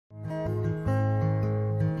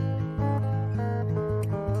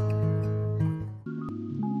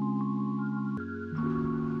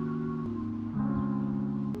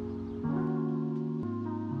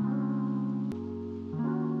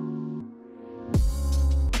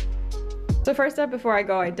So first up, before I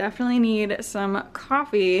go, I definitely need some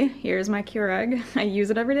coffee. Here's my Keurig. I use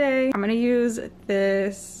it every day. I'm gonna use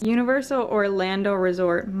this Universal Orlando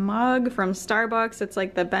Resort mug from Starbucks. It's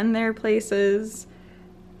like the been there places.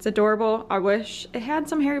 It's adorable. I wish it had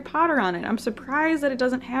some Harry Potter on it. I'm surprised that it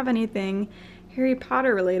doesn't have anything Harry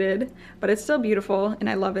Potter related, but it's still beautiful and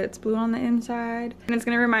I love it. It's blue on the inside. And it's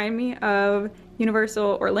gonna remind me of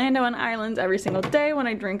Universal Orlando and Islands every single day when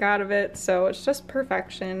I drink out of it, so it's just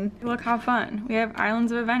perfection. Look how fun. We have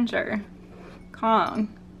Islands of Adventure,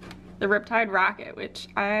 Kong, the Riptide Rocket, which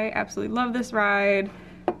I absolutely love this ride.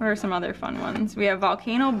 What are some other fun ones? We have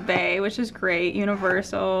Volcano Bay, which is great,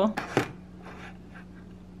 Universal.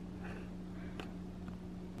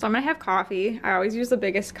 So I'm gonna have coffee. I always use the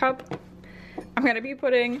biggest cup. I'm gonna be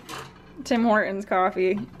putting Tim Hortons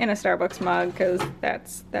coffee in a Starbucks mug because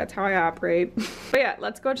that's how I operate. But yeah,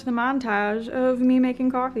 let's go to the montage of me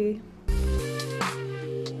making coffee.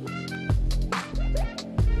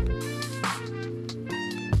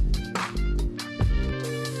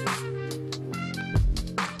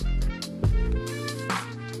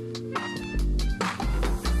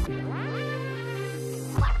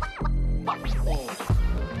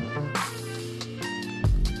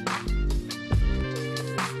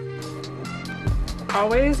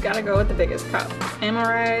 Always gotta go with the biggest cup. Am I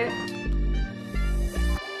right?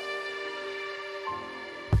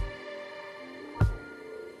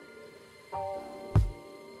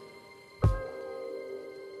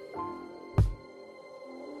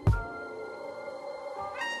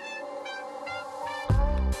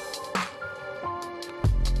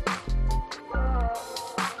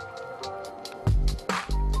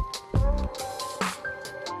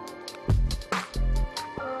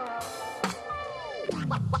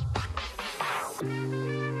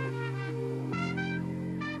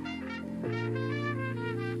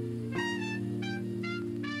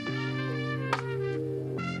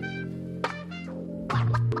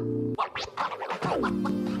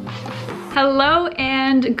 Hello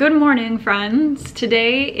and good morning, friends.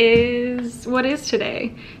 Today is, what is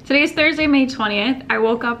today? Today is Thursday, May 20th. I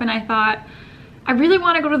woke up and I thought, I really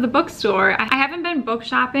want to go to the bookstore. I haven't been book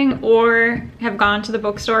shopping or have gone to the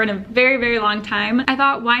bookstore in a very, very long time. I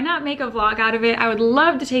thought, why not make a vlog out of it? I would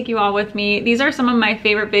love to take you all with me. These are some of my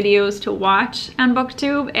favorite videos to watch on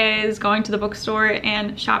BookTube, is going to the bookstore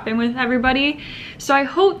and shopping with everybody. So I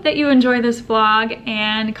hope that you enjoy this vlog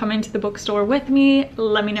and come into the bookstore with me.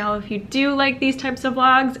 Let me know if you do like these types of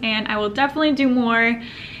vlogs, and I will definitely do more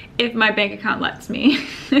if my bank account lets me.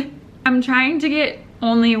 I'm trying to get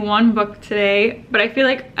only one book today, but I feel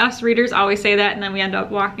like us readers always say that and then we end up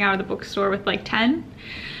walking out of the bookstore with like 10.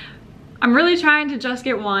 I'm really trying to just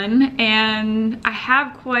get one, and I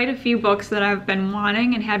have quite a few books that I've been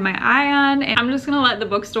wanting and had my eye on, and I'm just gonna let the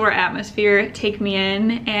bookstore atmosphere take me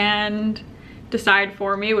in and decide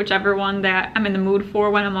for me whichever one that I'm in the mood for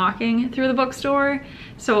when I'm walking through the bookstore.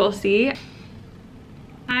 So we'll see.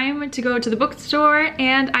 Time to go to the bookstore,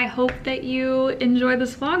 and I hope that you enjoy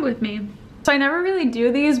this vlog with me. So I never really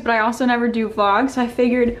do these, but I also never do vlogs, so I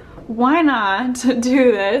figured why not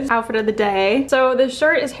do this outfit of the day. So this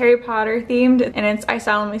shirt is Harry Potter themed, and it's I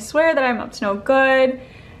solemnly swear that I'm up to no good.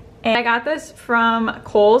 And I got this from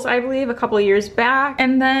Kohl's, I believe, a couple of years back.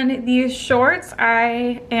 And then these shorts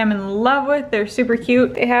I am in love with. They're super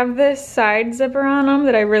cute. They have this side zipper on them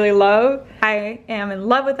that I really love. I am in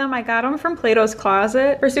love with them. I got them from Plato's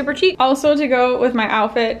Closet for super cheap. Also to go with my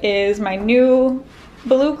outfit is my new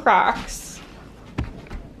blue Crocs.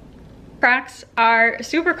 Crocs are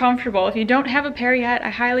super comfortable. If you don't have a pair yet,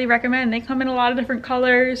 I highly recommend. They come in a lot of different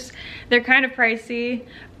colors. They're kind of pricey,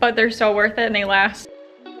 but they're so worth it and they last.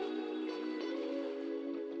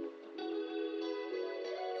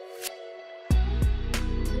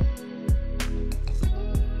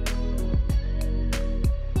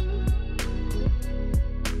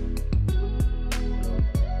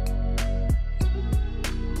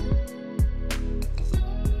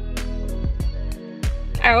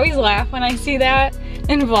 I always laugh when I see that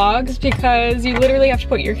in vlogs because you literally have to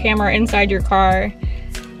put your camera inside your car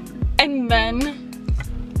and then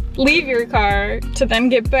leave your car to then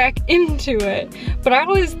get back into it. But I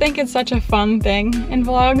always think it's such a fun thing in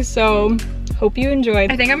vlogs, so hope you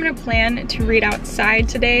enjoyed. I think I'm gonna plan to read outside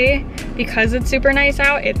today because it's super nice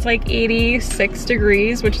out. It's like 86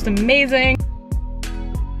 degrees, which is amazing.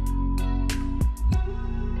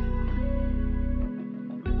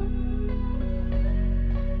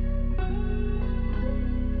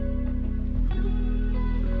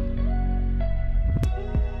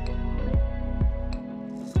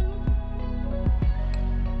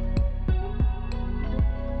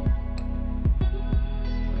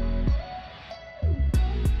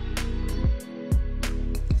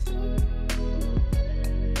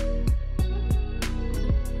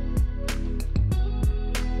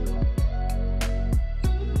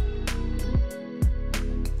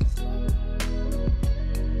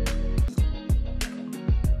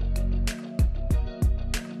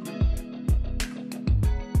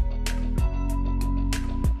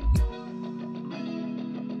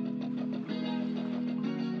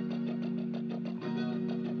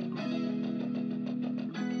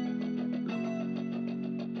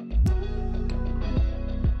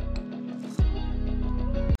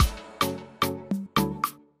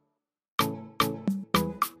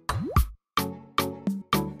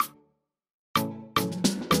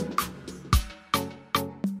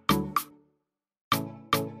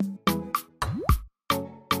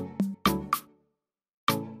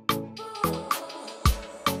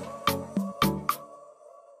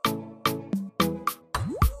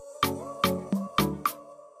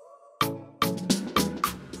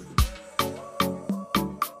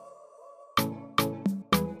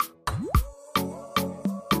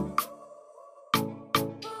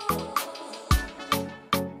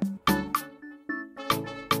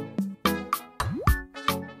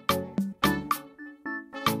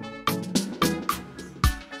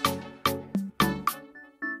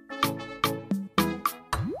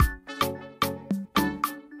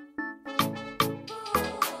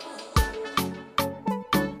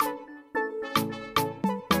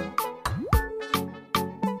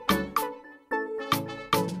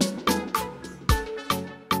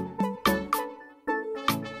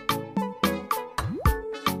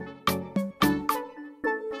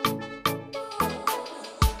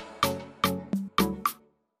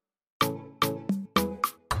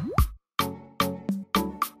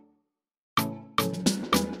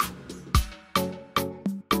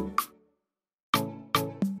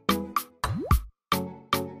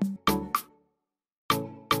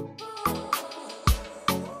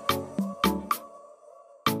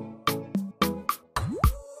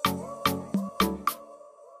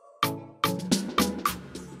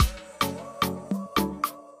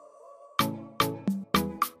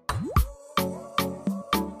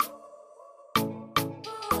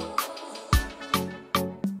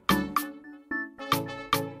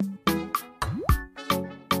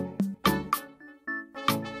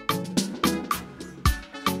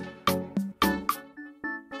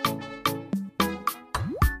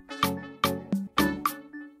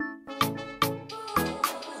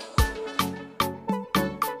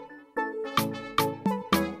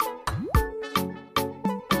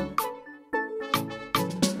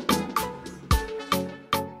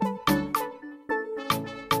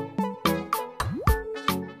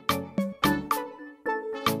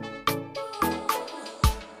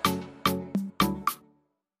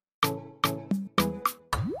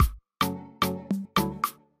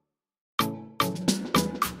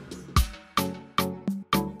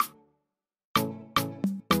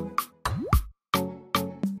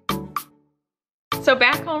 So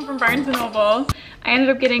back home from Barnes & Noble, I ended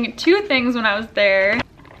up getting two things when I was there.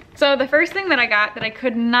 So the first thing that I got that I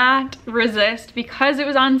could not resist because it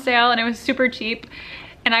was on sale and it was super cheap,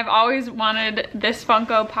 and I've always wanted this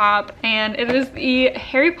Funko Pop, and it was the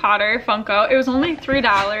Harry Potter Funko. It was only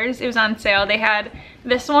 $3. It was on sale. They had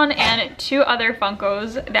this one and two other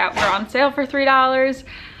Funkos that were on sale for $3.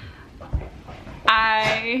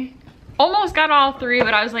 I almost got all three,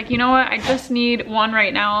 but I was like, you know what? I just need one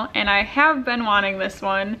right now, and I have been wanting this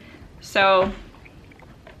one. So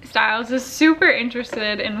Styles is super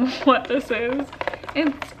interested in what this is.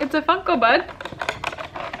 It's a Funko Bud.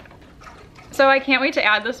 So I can't wait to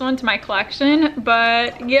add this one to my collection,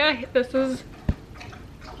 but yeah, this is.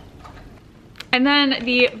 And then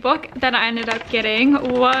the book that I ended up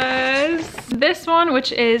getting was this one,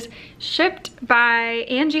 which is Shipped by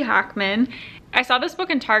Angie Hockman. I saw this book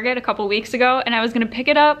in Target a couple weeks ago and I was gonna pick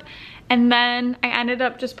it up, and then I ended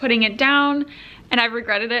up just putting it down, and I've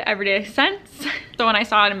regretted it every day since. So when I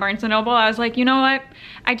saw it in Barnes & Noble, I was like, you know what?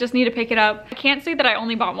 I just need to pick it up. I can't say that I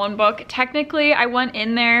only bought one book. Technically, I went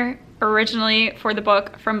in there originally for the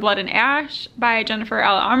book From Blood and Ash by Jennifer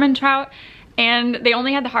L. Armentrout, and they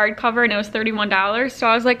only had the hardcover and it was $31. So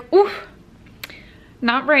I was like, oof,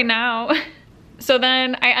 not right now. So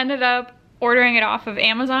then I ended up ordering it off of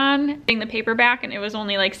Amazon, getting the paperback, and it was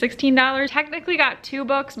only like $16. Technically got two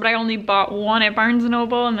books, but I only bought one at Barnes &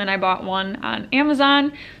 Noble, and then I bought one on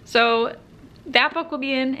Amazon. So that book will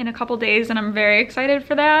be in a couple days, and I'm very excited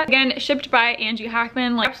for that. Again, shipped by Angie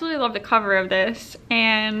Hockman. Like, I absolutely love the cover of this,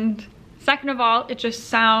 and second of all, it just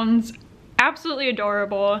sounds absolutely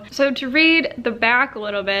adorable. So to read the back a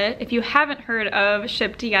little bit, if you haven't heard of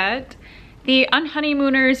Shipped yet, the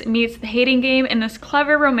Unhoneymooners meets The Hating Game in this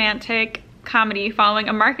clever romantic comedy following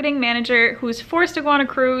a marketing manager who's forced to go on a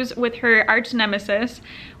cruise with her arch nemesis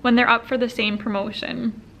when they're up for the same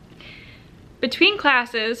promotion. Between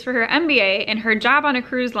classes for her MBA and her job on a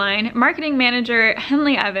cruise line, marketing manager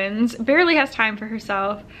Henley Evans barely has time for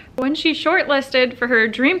herself. When she's shortlisted for her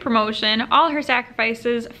dream promotion, all her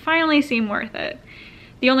sacrifices finally seem worth it.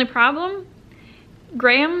 The only problem?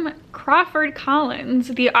 Graham Crawford Collins,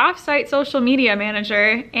 the off-site social media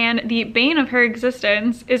manager and the bane of her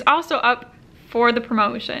existence, is also up for the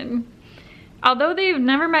promotion. Although they've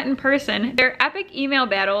never met in person, their epic email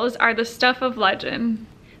battles are the stuff of legend.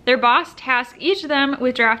 Their boss tasks each of them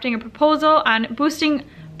with drafting a proposal on boosting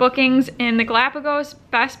bookings in the Galapagos.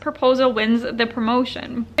 Best proposal wins the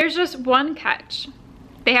promotion. There's just one catch.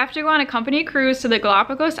 They have to go on a company cruise to the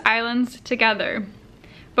Galapagos Islands together.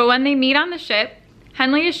 But when they meet on the ship,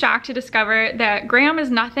 Henley is shocked to discover that Graham is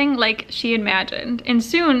nothing like she imagined, and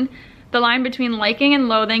soon the line between liking and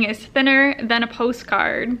loathing is thinner than a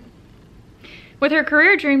postcard. With her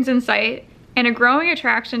career dreams in sight and a growing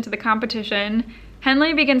attraction to the competition,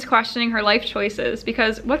 Henley begins questioning her life choices,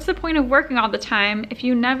 because what's the point of working all the time if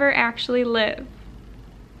you never actually live?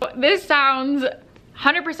 This sounds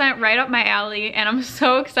 100% right up my alley, and I'm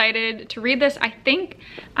so excited to read this. I think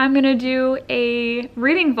I'm gonna do a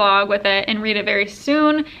reading vlog with it and read it very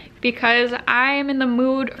soon, because I'm in the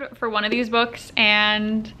mood for one of these books,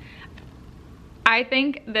 and I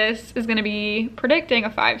think this is gonna be predicting a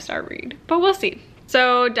 5-star read, but we'll see.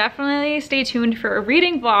 So definitely stay tuned for a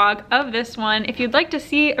reading vlog of this one. If you'd like to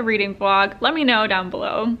see a reading vlog, let me know down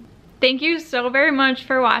below. Thank you so very much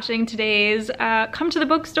for watching today's Come to the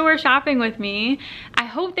Bookstore shopping with me. I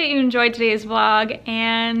hope that you enjoyed today's vlog,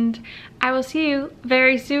 and I will see you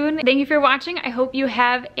very soon. Thank you for watching. I hope you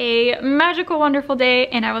have a magical, wonderful day,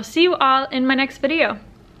 and I will see you all in my next video.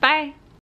 Bye.